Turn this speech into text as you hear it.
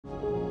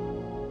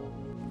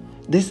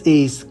This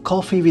is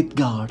Coffee with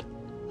God,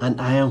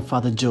 and I am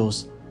Father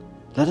Jose.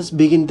 Let us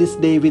begin this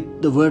day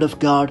with the Word of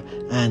God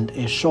and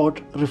a short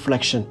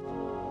reflection.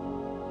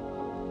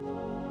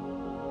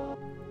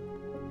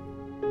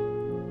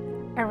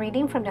 A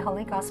reading from the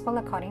Holy Gospel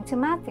according to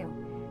Matthew,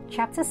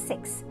 chapter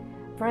 6,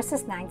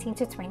 verses 19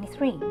 to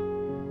 23.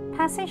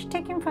 Passage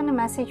taken from the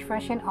Message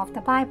version of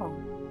the Bible.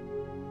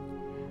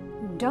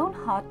 Don't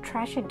hoard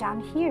treasure down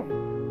here,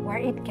 where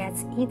it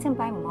gets eaten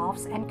by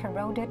moths and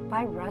corroded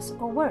by rust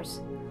or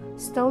worse,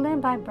 stolen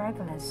by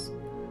burglars.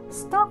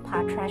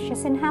 Stockpile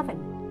treasures in heaven,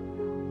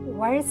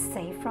 where it's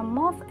safe from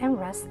moth and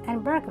rust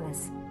and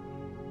burglars.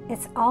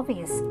 It's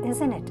obvious,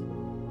 isn't it?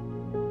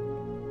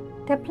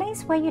 The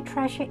place where your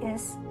treasure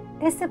is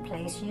the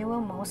place you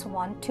will most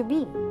want to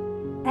be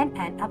and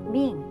end up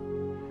being.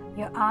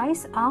 Your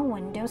eyes are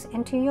windows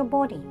into your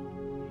body.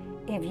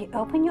 If you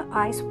open your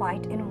eyes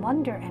wide in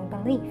wonder and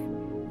belief,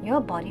 your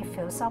body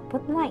fills up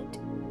with light.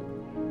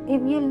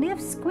 If you live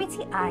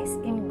squinty eyes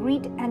in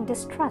greed and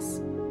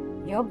distrust,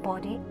 your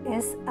body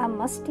is a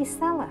musty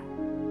cellar.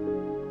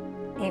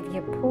 If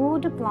you pull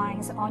the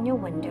blinds on your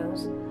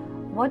windows,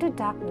 what a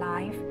dark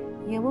life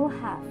you will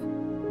have.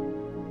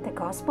 The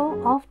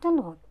Gospel of the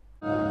Lord.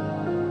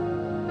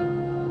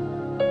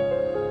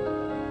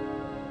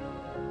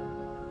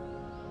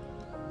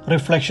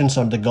 Reflections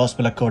on the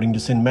Gospel according to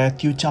St.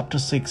 Matthew chapter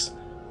 6,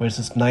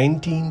 verses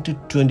 19 to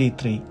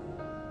 23.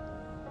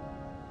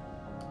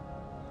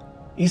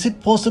 Is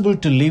it possible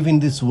to live in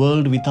this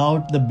world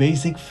without the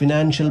basic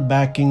financial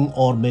backing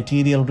or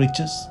material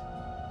riches?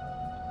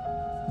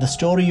 The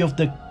story of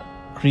the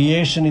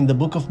creation in the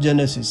book of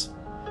Genesis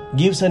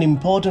gives an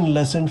important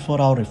lesson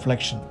for our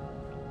reflection.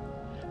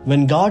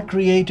 When God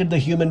created the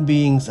human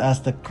beings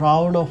as the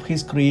crown of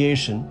His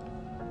creation,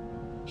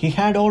 He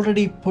had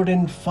already put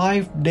in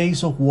 5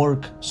 days of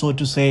work, so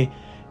to say.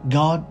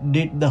 God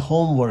did the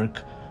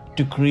homework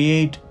to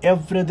create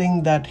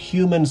everything that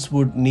humans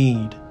would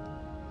need.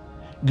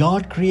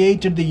 God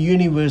created the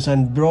universe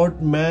and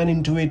brought man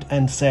into it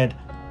and said,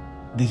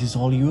 "This is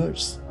all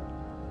yours."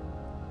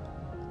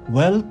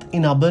 Wealth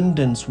in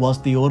abundance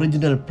was the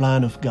original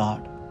plan of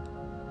God.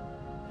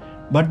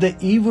 But the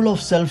evil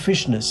of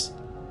selfishness,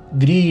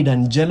 greed,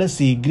 and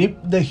jealousy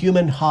gripped the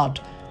human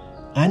heart,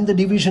 and the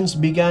divisions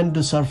began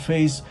to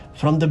surface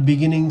from the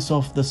beginnings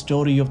of the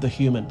story of the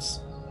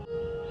humans.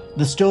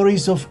 The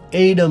stories of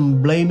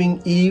Adam blaming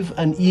Eve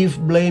and Eve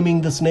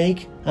blaming the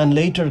snake, and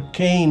later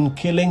Caine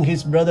killing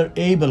his brother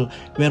Abel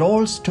were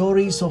all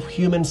stories of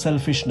human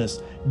selfishness,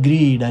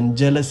 greed, and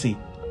jealousy.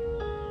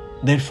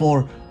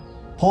 Therefore,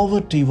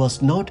 poverty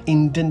was not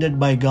intended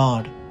by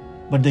God,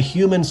 but the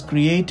humans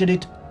created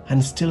it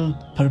and still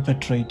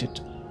perpetrate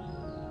it.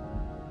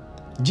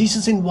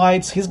 Jesus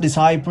invites His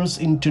disciples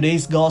in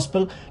today's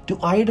Gospel to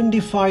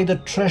identify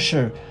the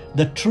treasure,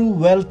 the true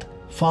wealth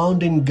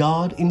found in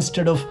God,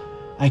 instead of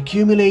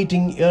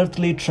accumulating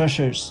earthly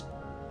treasures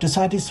to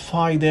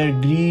satisfy their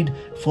greed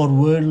for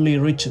worldly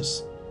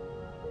riches.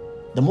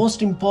 The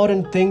most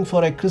important thing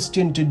for a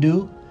Christian to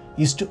do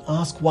is to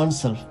ask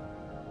oneself,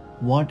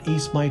 what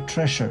is my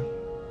treasure?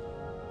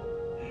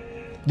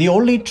 The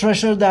only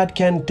treasure that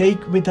can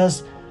take with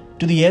us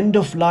to the end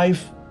of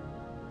life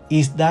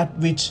is that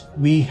which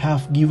we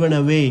have given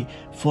away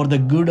for the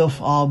good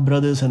of our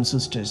brothers and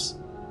sisters.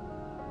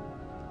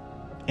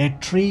 A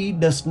tree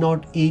does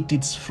not eat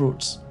its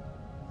fruits.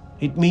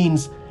 It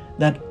means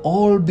that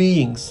all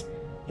beings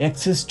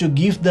exist to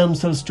give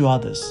themselves to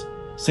others.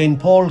 St.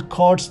 Paul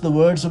quotes the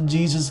words of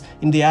Jesus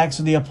in the Acts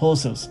of the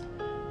Apostles.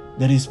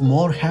 There is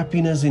more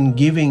happiness in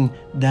giving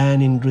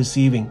than in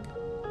receiving.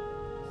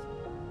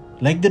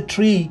 Like the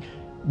tree,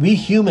 we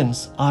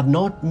humans are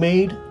not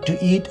made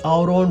to eat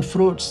our own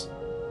fruits,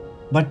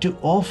 but to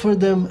offer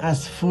them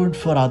as food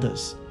for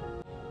others.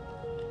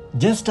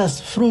 Just as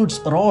fruits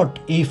rot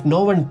if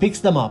no one picks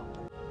them up,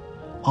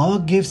 our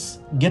gifts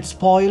get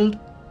spoiled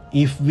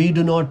if we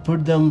do not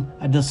put them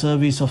at the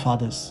service of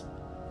others.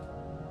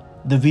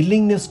 The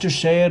willingness to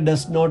share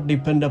does not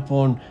depend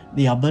upon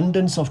the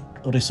abundance of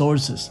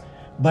resources,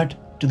 but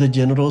to the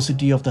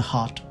generosity of the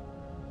heart.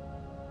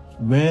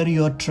 Where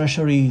your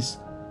treasure is,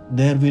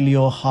 there will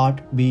your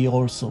heart be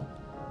also.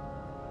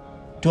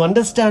 To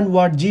understand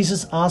what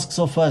Jesus asks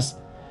of us,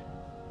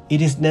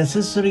 it is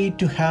necessary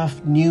to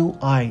have new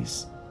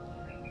eyes.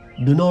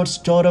 Do not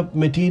store up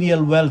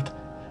material wealth.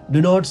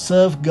 Do not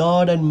serve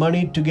God and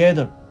money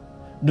together.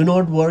 Do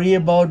not worry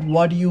about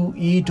what you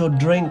eat or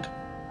drink,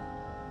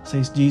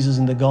 says Jesus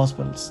in the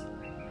Gospels.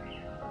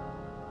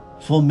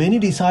 For many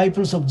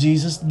disciples of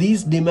Jesus,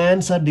 these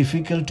demands are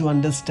difficult to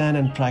understand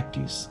and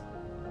practice.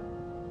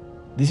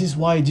 This is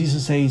why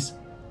Jesus says,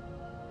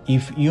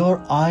 if your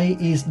eye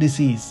is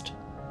diseased,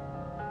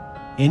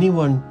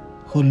 anyone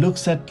who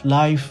looks at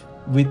life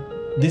with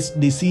these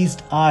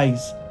diseased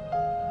eyes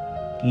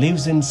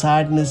lives in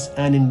sadness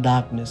and in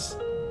darkness.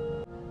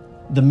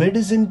 The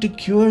medicine to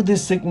cure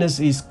this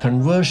sickness is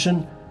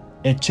conversion,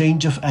 a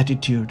change of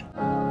attitude.